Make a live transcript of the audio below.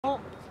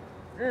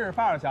日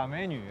范儿小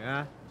美女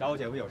找我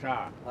姐夫有事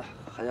儿。哎，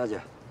韩小姐，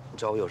你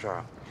找我有事儿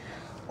啊？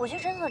我去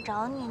诊所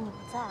找你，你不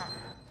在。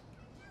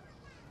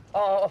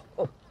哦，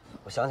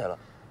我想起来了，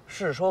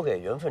是说给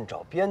缘分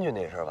找编剧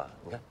那事儿吧？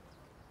你看，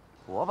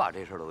我把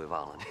这事儿都给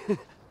忘了。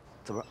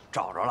怎么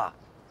找着了？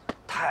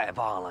太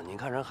棒了！你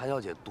看人韩小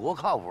姐多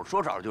靠谱，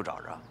说找着就找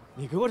着。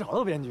你给我找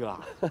到编剧了？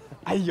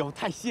哎呦，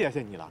太谢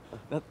谢你了。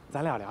那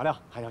咱俩聊聊，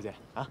韩小姐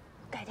啊。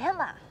改天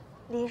吧，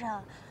李医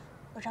生，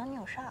我找你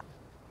有事儿。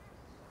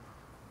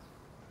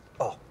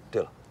哦，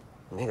对了，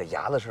你那个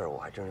牙的事儿，我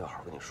还真要好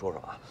好跟你说说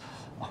啊。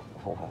哦，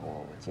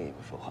我借你不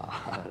说话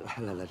啊。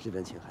来，这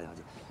边请韩小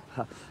姐。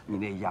你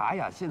那牙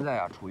呀，现在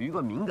啊处于一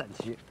个敏感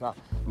期，是吧？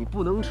你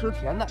不能吃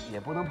甜的，也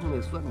不能碰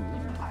那酸。你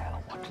哎呀，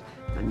我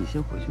这，赶紧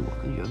先回去，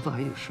我跟缘分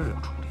还有事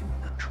要处理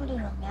呢。处理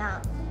什么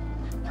呀？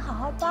你好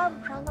好班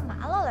不上，干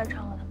嘛老来掺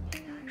和他们姐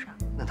俩的事儿？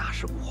那哪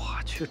是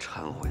我去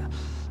掺和呀？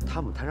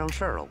他们摊上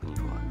事儿了，我跟你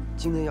说，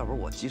今天要不是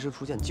我及时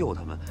出现救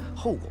他们，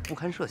后果不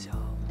堪设想。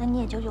那你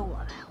也救救我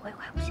呗，我也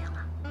快不行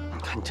了。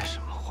你看你这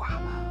什么话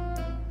吧？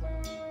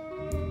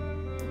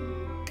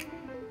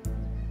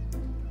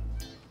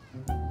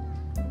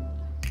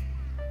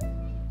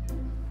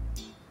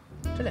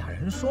这俩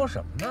人说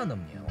什么呢？那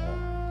么黏糊。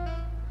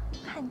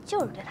看你就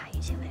是对他余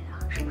情未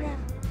了，是不是？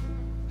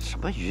什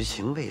么余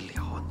情未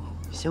了？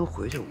你先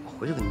回去，我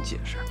回去跟你解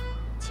释。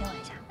亲我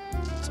一下。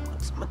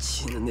怎么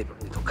亲的？那边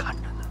你都看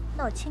着呢。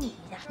那我亲你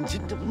一下。你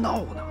这不闹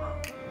呢吗？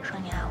说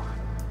你爱我。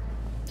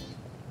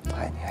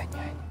爱你。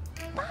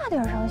大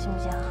点声行不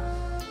行？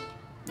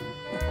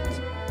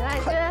刘爱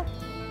军，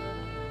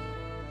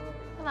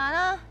干嘛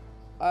呢？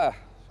哎，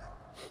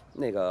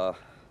那个，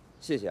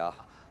谢谢啊。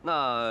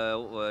那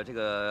我这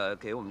个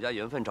给我们家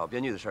缘分找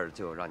编剧的事儿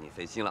就让你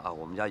费心了啊。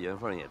我们家缘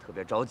分也特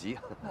别着急。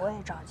我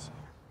也着急。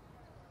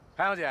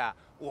韩小姐，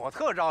我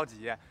特着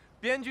急，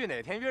编剧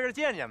哪天约着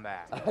见见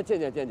呗？见。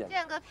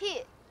见个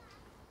屁！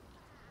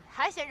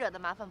还嫌惹的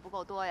麻烦不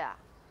够多呀？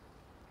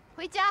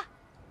回家。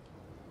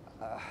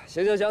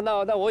行，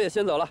那我也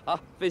先走了啊，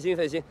费心，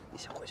你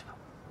先回去吧。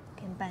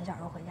给你半小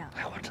时回家。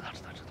哎，我知道了。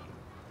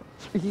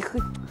咦嘿。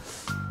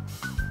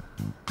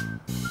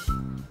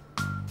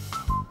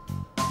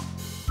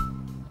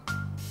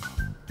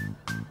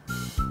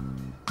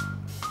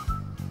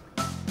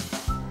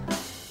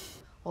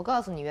我告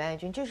诉你，袁爱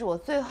军，这是我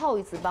最后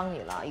一次帮你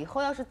了。以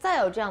后要是再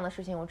有这样的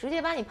事情，我直接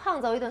把你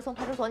胖揍一顿，送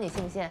派出所，你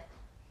信不信？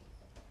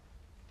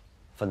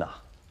芬呐，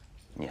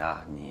你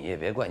啊，你也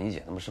别怪你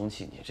姐那么生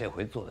气，你这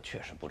回做的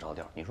确实不着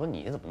调。你说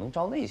你怎么能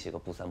招那些个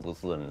不三不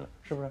四的呢？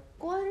是不是？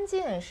关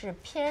键是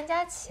骗人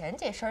家钱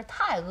这事儿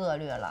太恶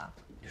劣了。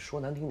你说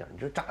难听点，你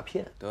这是诈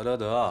骗。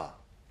得，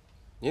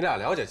你俩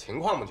了解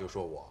情况嘛就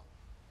说我，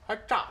还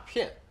诈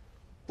骗，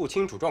不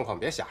清楚状况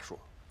别瞎说。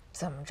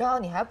怎么着，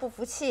你还不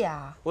服气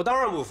呀？我当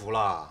然不服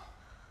了。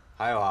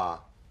还有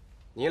啊，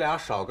你俩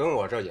少跟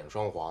我这演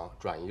双簧，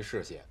转移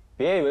视线。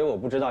别以为我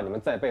不知道你们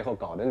在背后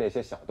搞的那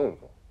些小动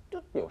作，这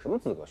有什么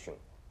资格训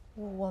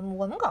我？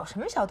我们搞什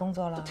么小动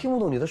作了？听不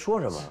懂你在说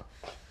什么。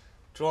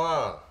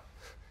装，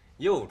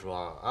又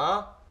装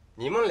啊！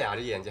你们俩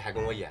这演技还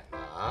跟我演呢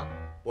啊！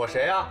我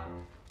谁啊？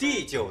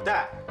第9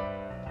代。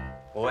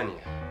我问你，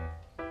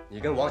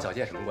你跟王小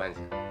贱什么关系？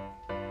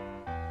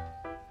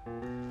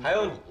还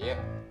有你。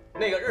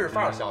那个日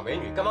范儿小美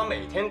女干嘛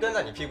每天跟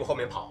在你屁股后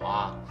面跑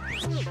啊？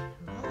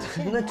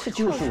那这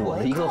就是我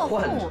的一个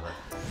患者。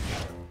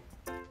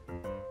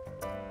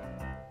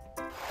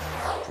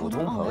普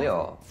通朋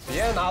友，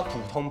别拿普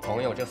通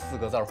朋友这4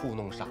个字糊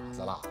弄傻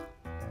子了。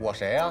我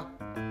谁啊？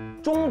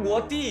中国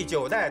第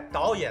9代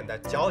导演的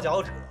佼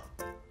佼者。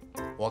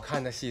我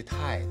看的戏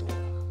太多了，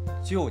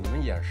就你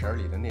们眼神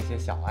里的那些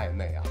小暧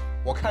昧啊，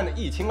我看得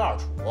一清二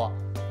楚。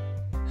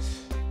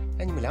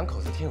哎，你们两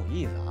口子挺有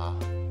意思啊。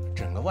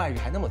整个外遇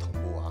还那么同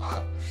步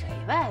啊？谁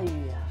外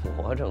遇啊？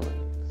我整的。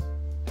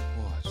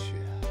我去，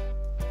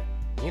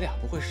你俩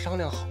不会商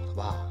量好的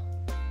吧？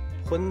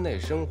婚内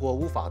生活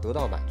无法得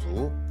到满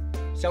足，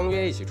相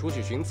约一起出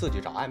去寻刺激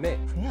找暧昧。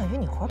袁小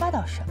军，你胡说八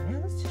道什么呀？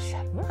这什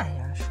么玩意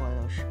儿？说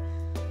的都是。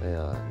哎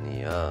呀，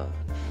你呀，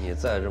你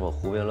再这么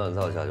胡编乱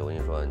造下去，我跟你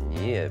说，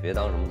你也别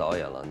当什么导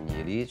演了，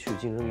你离去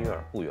精神医院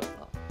不远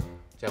了。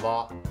姐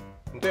夫，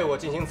你对我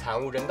进行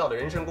惨无人道的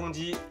人身攻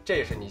击，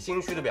这是你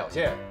心虚的表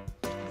现。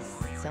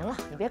行了，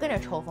你别跟这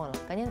抽风了，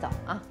赶紧走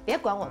啊！别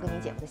管我跟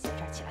你姐夫的闲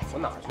事儿，起来！我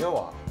哪儿去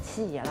我？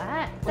起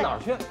来！我哪儿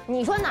去？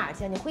你说哪儿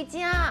去？你回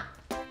家！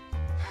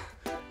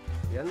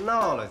别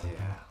闹了，姐，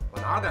我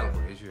哪敢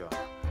回去啊？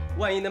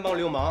万一那帮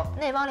流氓……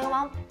那帮流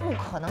氓不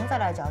可能再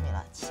来找你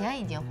了，钱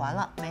已经还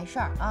了，没事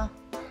儿啊。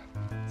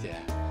姐，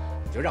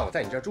你就让我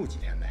在你这儿住几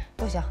天呗。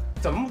不行。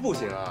怎么不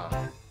行啊？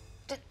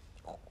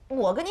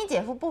我跟你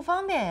姐夫不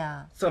方便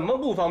呀。怎么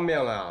不方便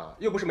了呀？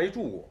又不是没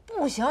住过。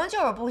不行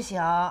就是不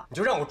行。你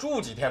就让我住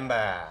几天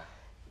呗。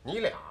你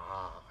俩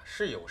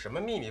是有什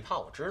么秘密怕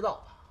我知道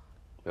吧？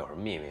有什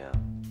么秘密啊？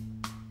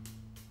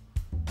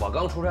我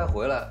刚出差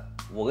回来，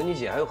我跟你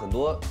姐还有很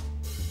多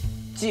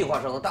计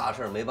划上的大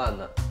事没办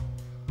呢。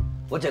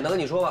我简单跟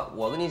你说吧，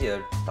我跟你姐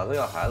打算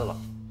要孩子了。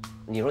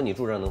你说你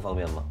住这儿能方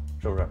便吗？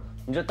是不是？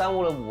你这耽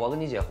误了我跟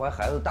你姐怀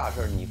孩子的大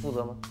事，你负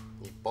责吗？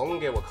你甭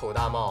给我扣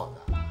大帽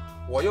子，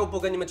我又不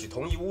跟你们挤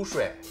同一屋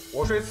睡，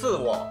我睡次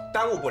卧，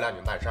耽误不了你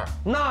们办事儿。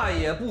那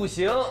也不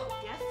行。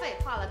别废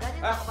话了，赶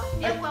紧走吧，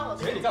别管我。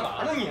姐，你干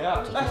嘛呢你？你说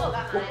我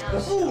干嘛呀？我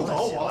不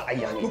走，我了。哎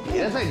呀，你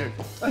别在这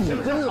儿，你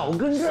跟老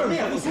跟这儿，什么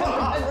也不说了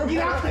啊！你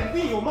俩肯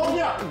定有猫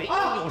腻儿，没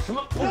有什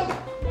么，不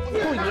你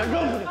们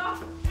扔出去。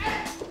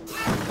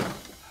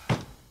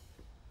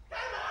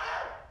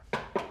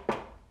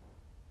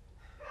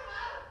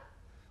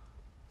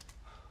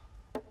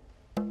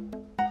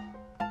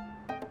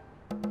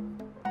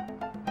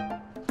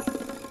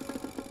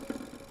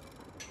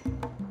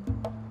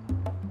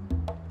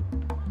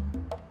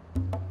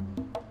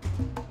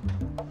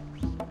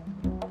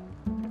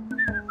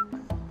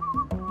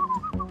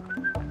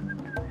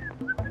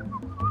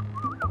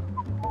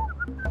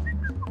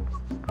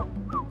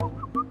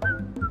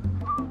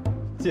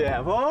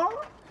姐夫，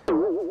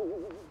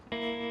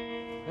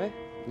哎，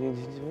你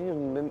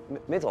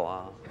没走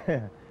啊？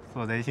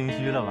做贼心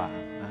虚了吧？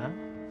啊？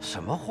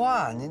什么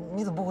话？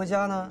你怎么不回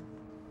家呢？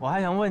我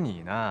还想问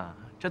你呢，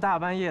这大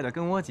半夜的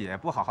跟我姐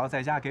不好好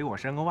在家给我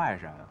生个外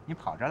甥，你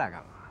跑这来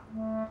干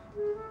嘛？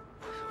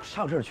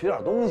上这儿取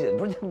点东西，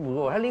不是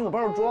我还拎个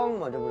包装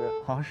吗？这不是？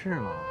哦，是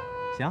吗？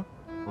行，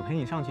我陪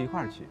你上去一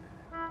块儿取。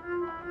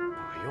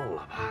不用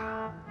了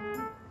吧？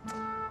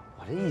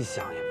我这一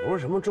想也不是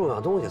什么重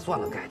要东西，算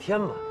了，改天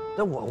吧。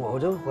那我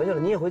就回去了，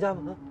你也回家吧。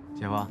啊，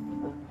姐夫，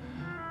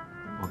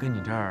我跟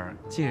你这儿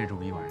借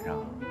住一晚上，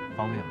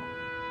方便吗？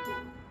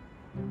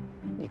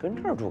你跟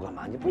这儿住干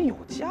嘛？你不是有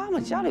家吗？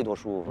家里多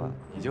舒服啊！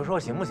你就说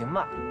行不行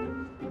吧？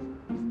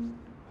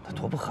那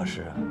多不合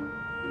适啊！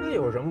那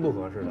有什么不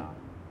合适的？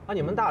啊，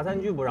你们大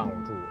三居不让我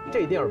住，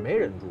这地儿没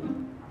人住，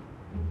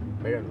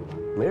没人住吧？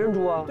没人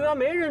住啊？对啊，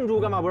没人住，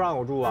干嘛不让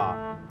我住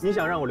啊？你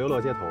想让我流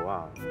落街头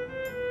啊？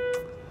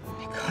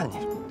你看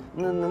你，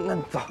那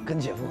走，跟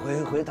姐夫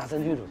回大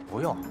三居住去。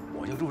不用，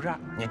我就住这儿。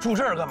你住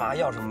这儿干嘛？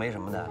要什么没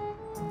什么的。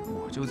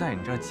我就在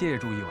你这儿借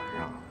住一晚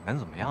上，能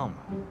怎么样吗？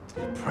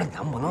不是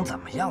能不能怎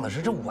么样的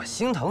是，这我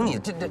心疼你，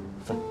这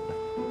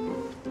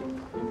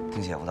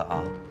听姐夫的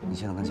啊！你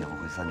现在跟姐夫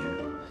回三居，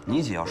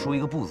你姐要说一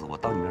个不字，我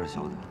当你面削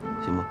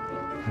她，行吗？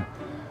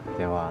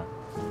姐夫啊，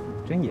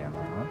真爷们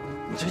儿啊！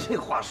你这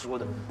话说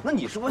的，那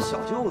你是我小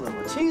舅子吗？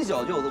亲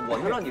小舅子，我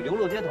能让你流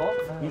落街头？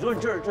你说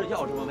这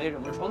要什么没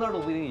什么，床单都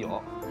不一定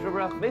有，是不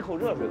是？没口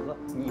热水喝，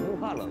你不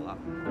怕冷啊？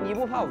你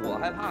不怕，我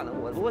还怕呢，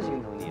我多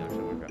心疼你啊，是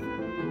不是？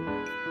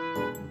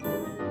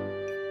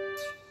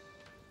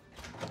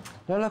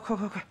来，快！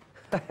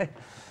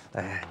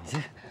哎，你这，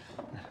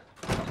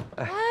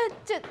哎，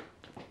这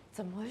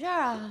怎么回事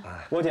啊？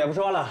我姐夫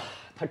说了，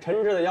他诚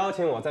挚的邀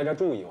请我在这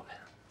住一晚。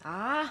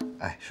啊？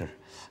哎是，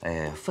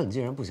奋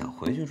既然不想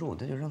回去住，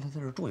那就让他在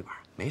这住一晚，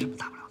没什么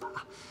大不了的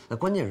啊。那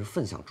关键是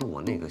奋想住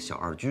我那个小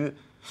二居，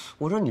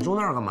我说你住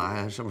那儿干嘛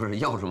呀？是不是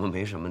要什么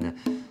没什么的，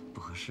不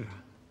合适啊？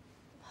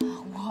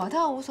我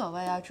倒无所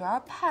谓啊，主要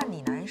是怕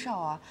你难受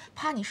啊，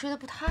怕你睡得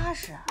不踏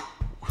实。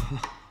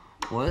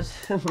我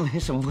这没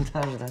什么不踏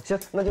实的，行，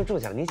那就住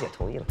下了。你姐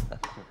同意了。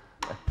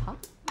好。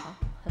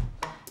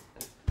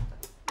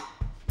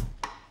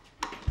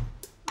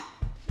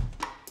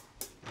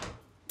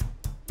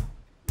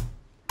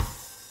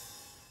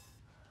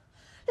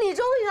李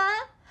中原，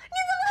你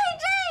怎么可以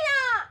这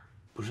样？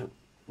不是，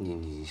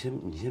你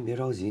先别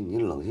着急，你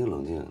冷静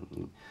冷静。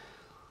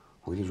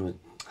我跟你说，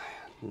哎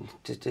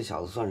呀，这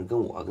小子算是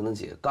跟他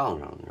姐杠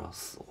上了，你知道，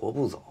死活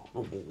不走，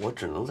那我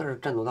只能在这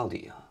战斗到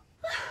底啊。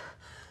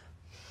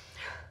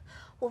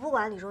我不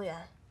管李中原，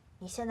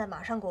你现在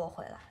马上给我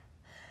回来！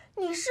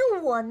你是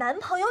我男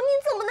朋友，你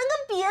怎么能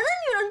跟别的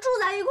女人住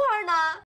在一块儿呢？